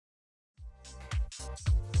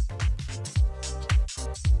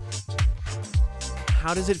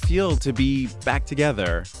How does it feel to be back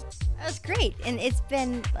together? That's great, and it's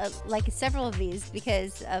been like several of these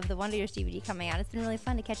because of the Wonder Years DVD coming out. It's been really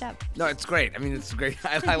fun to catch up. No, it's great. I mean, it's great.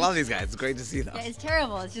 I love these guys. It's great to see them. Yeah, it's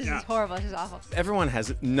terrible. It's just it's horrible. It's just awful. Everyone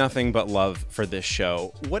has nothing but love for this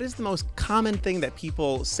show. What is the most common thing that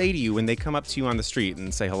people say to you when they come up to you on the street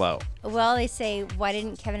and say hello? Well, they say, "Why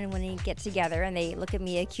didn't Kevin and Winnie get together?" And they look at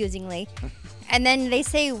me accusingly. And then they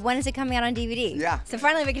say, "When is it coming out on DVD?" Yeah. So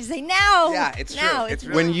finally we can say, "Now!" Yeah, it's now. true. It's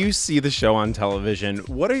really When you see the show on television,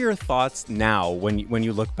 what are your thoughts now when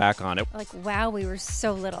you look back on it? Like, wow, we were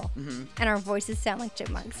so little. And our voices sound like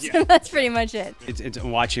chipmunks. Yeah. That's pretty much it. It's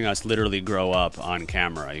watching us literally grow up on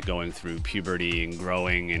camera, going through puberty and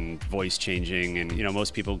growing and voice changing. And,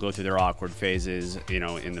 most people go through their awkward phases,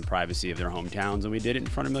 in the privacy of their hometowns. And we did it in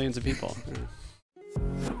front of millions of people.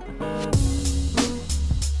 Yeah.